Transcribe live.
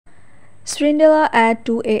Cinderella at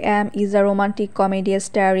 2 a.m. is a romantic comedy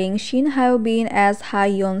starring Shin Hyo-bin as Ha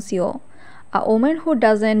Yeon-seo, a woman who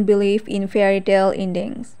doesn't believe in fairy tale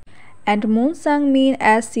endings, and Moon Sang-min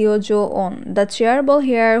as Seo Jo-eun, the charitable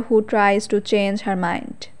heir who tries to change her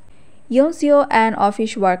mind. Yeon-seo, an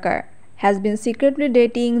office worker, has been secretly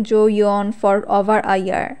dating Jo-yeon for over a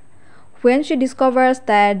year. When she discovers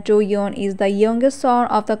that Jo-yeon is the youngest son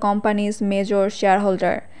of the company's major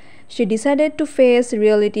shareholder, she decided to face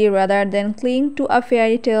reality rather than cling to a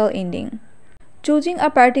fairy tale ending. Choosing a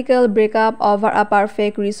practical breakup over a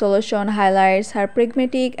perfect resolution highlights her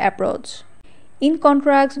pragmatic approach. In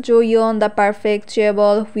contrast, Jo-yeon, the perfect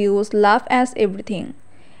chaebol, views love as everything,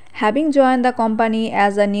 having joined the company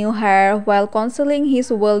as a new hire while concealing his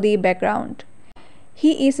wealthy background.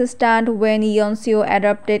 He is stunned when Yeon-seo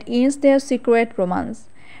adopted ends their secret romance.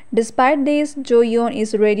 Despite this, Jo-yeon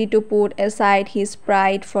is ready to put aside his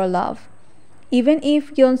pride for love. Even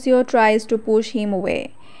if Yeon-seo tries to push him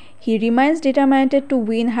away, he remains determined to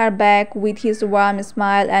win her back with his warm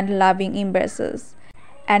smile and loving embraces.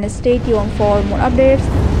 And stay tuned for more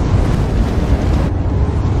updates.